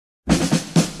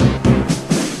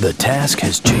The task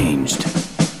has changed.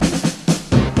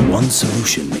 One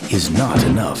solution is not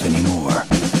enough anymore.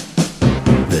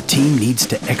 The team needs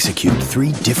to execute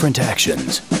 3 different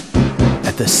actions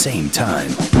at the same time.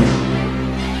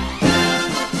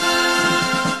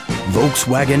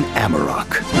 Volkswagen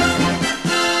Amarok.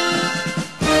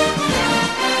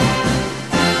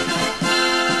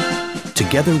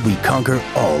 Together we conquer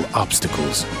all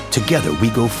obstacles. Together we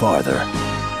go farther.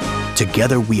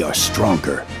 Together we are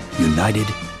stronger. United,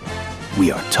 we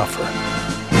are tougher.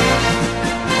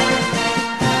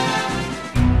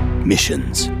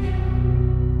 Missions.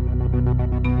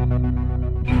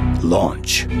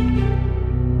 Launch.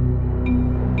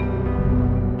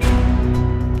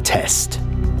 Test.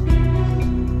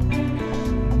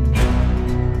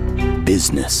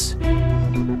 Business.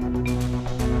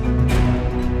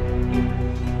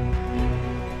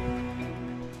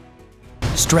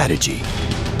 Strategy.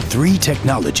 3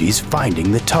 technologies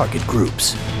finding the target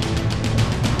groups.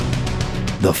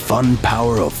 The fun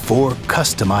power of 4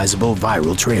 customizable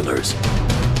viral trailers.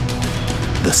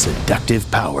 The seductive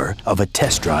power of a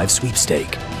test drive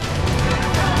sweepstake.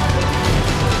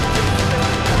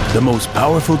 The most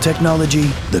powerful technology,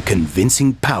 the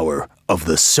convincing power of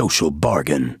the social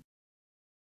bargain.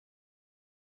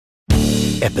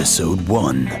 Episode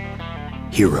 1.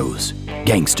 Heroes,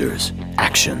 gangsters,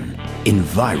 action in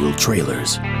viral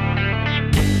trailers.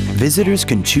 Visitors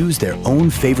can choose their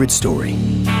own favorite story.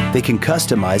 They can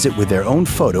customize it with their own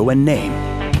photo and name,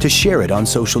 to share it on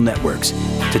social networks,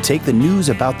 to take the news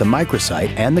about the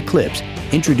microsite and the clips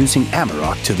introducing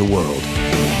Amarok to the world.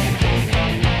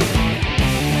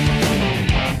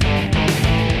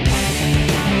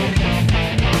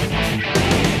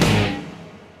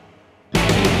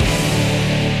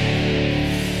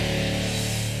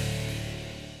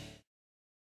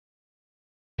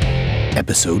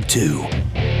 Episode 2.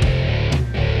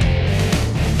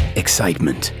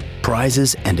 Excitement,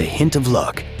 prizes, and a hint of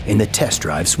luck in the test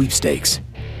drive sweepstakes.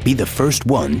 Be the first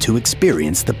one to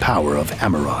experience the power of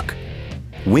Amarok.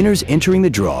 Winners entering the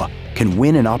draw can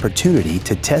win an opportunity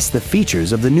to test the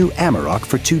features of the new Amarok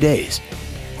for 2 days,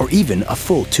 or even a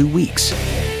full 2 weeks.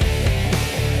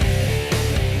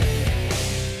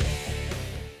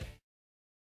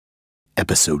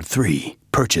 Episode 3.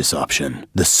 Purchase option,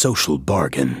 the social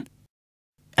bargain.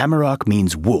 Amarok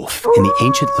means wolf in the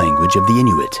ancient language of the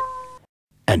Inuit.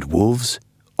 And wolves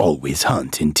always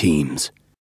hunt in teams.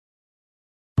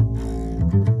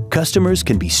 Customers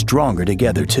can be stronger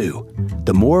together too.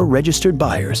 The more registered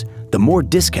buyers, the more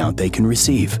discount they can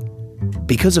receive.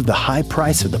 Because of the high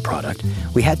price of the product,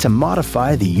 we had to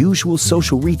modify the usual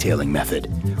social retailing method.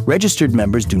 Registered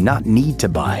members do not need to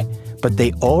buy, but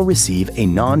they all receive a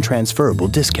non-transferable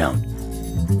discount.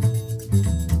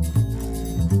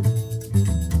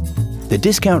 The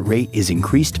discount rate is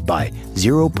increased by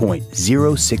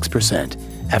 0.06%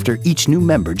 after each new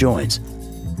member joins.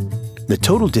 The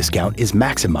total discount is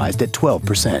maximized at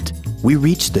 12%. We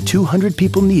reached the 200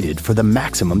 people needed for the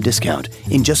maximum discount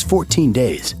in just 14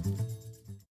 days.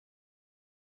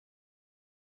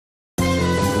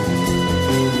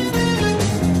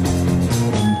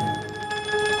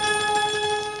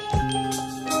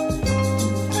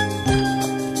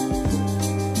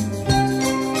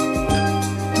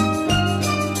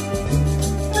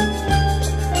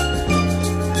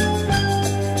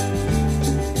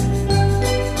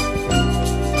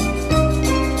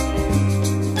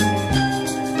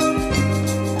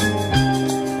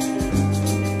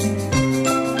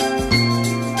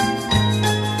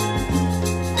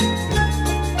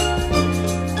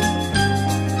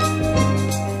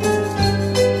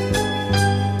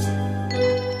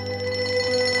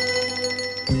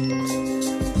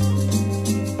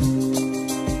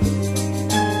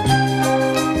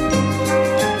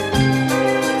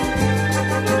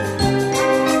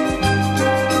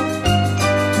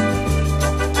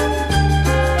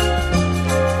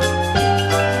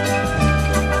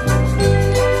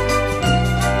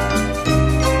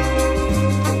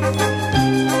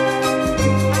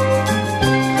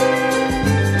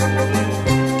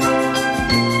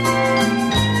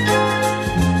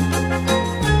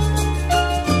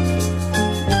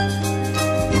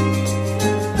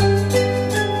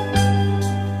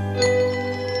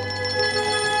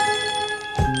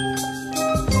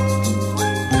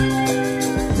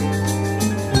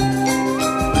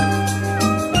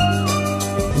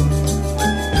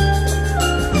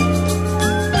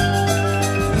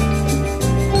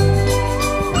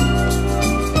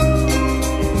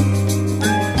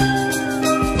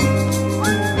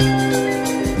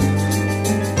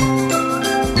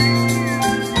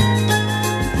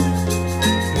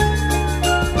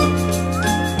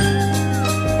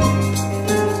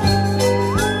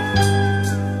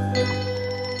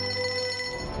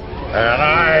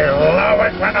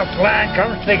 line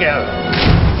comes together.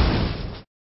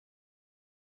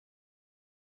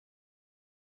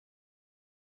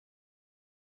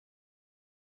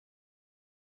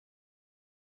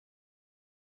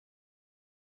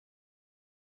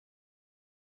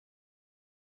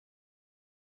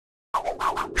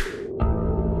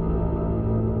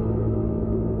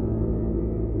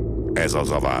 Ez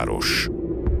az a város,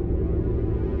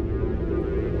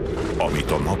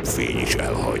 amit a napfény is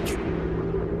elhagy.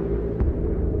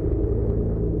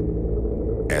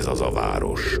 Ez az a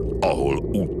város, ahol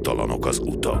úttalanok az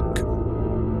utak.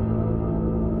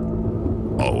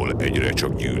 Ahol egyre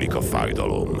csak gyűlik a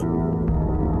fájdalom.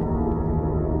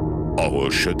 Ahol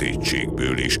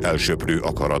sötétségből és elsöprő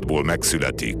akaratból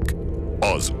megszületik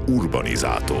az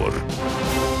urbanizátor.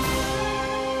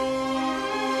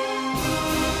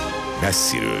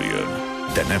 Messziről jön,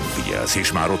 de nem figyelsz,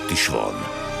 és már ott is van.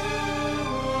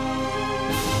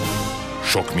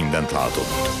 Sok mindent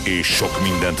látott, és sok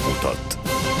mindent mutat.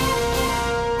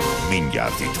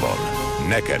 Mindjárt itt van,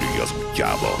 ne kerülj az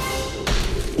útjába.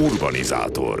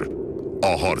 Urbanizátor,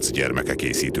 a harc gyermeke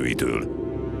készítőitől.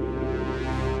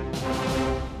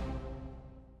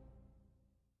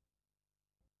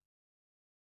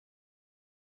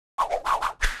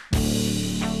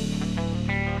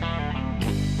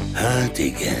 Hát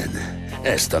igen,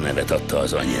 ezt a nevet adta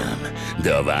az anyám,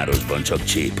 de a városban csak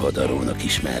cséphadarónak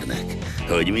ismernek.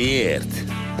 Hogy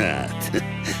miért? Hát,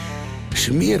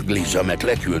 Smirgli Zsamek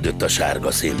leküldött a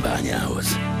sárga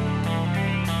szénbányához.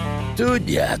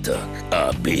 Tudjátok,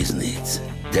 a biznic,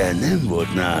 de nem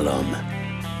volt nálam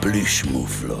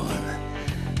plüssmuflon.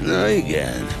 Na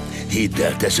igen, hidd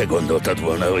el, te se gondoltad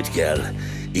volna, hogy kell.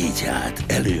 Így hát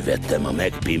elővettem a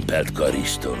megpimpelt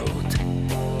karistolót.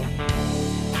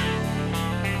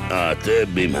 A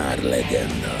többi már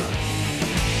legenda.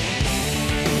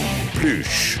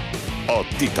 Plüss,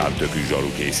 a titántökű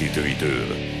zsaru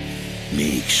készítőitől.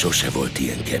 Még sose volt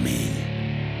ilyen kemény.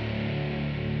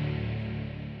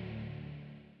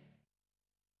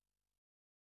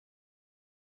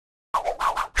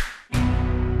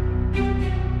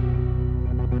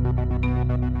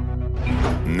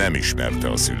 Nem ismerte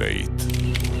a szüleit.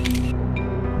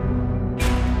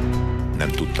 Nem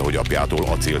tudta, hogy apjától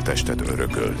acéltestet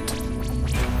örökölt.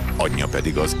 Anyja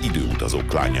pedig az időutazók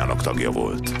klánjának tagja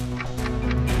volt.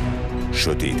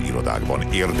 Sötét irodákban,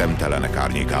 érdemtelenek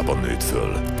árnyékában nőtt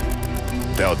föl.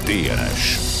 De a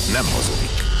DNS nem hazudik.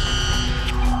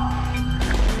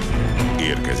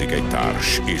 Érkezik egy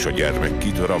társ, és a gyermek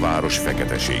kitör a város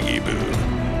feketeségéből.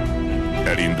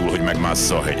 Elindul, hogy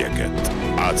megmássza a hegyeket,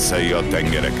 átszelje a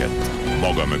tengereket,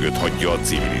 maga mögött hagyja a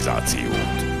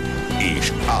civilizációt,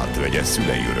 és átvegye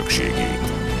szülei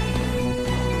örökségét.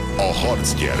 A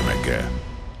harc gyermeke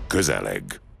közeleg.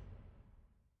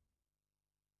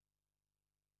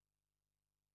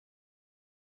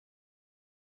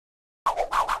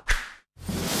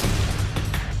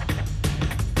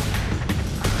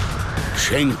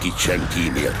 Senkit sem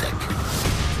kíméltek.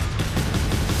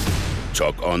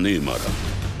 Csak a nő maradt.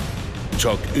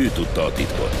 Csak ő tudta a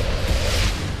titkot.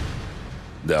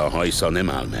 De a hajsza nem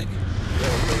áll meg.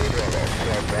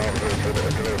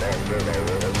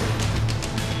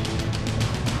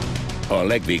 A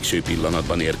legvégső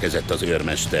pillanatban érkezett az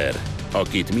őrmester,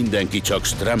 akit mindenki csak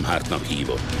Stremhardtnak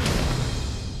hívott.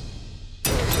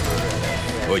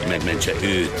 Hogy megmentse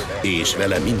őt, és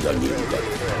vele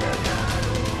mindannyiunkat.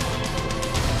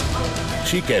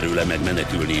 Sikerül-e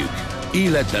megmenekülniük?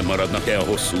 Életben maradnak-e a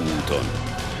hosszú úton?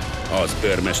 Az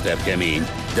őrmester kemény,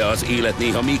 de az élet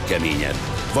néha még keményebb.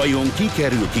 Vajon ki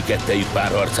kerül ki kettejük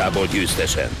párharcából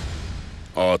győztesen?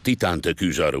 A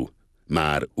titántökű zsaru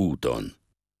már úton.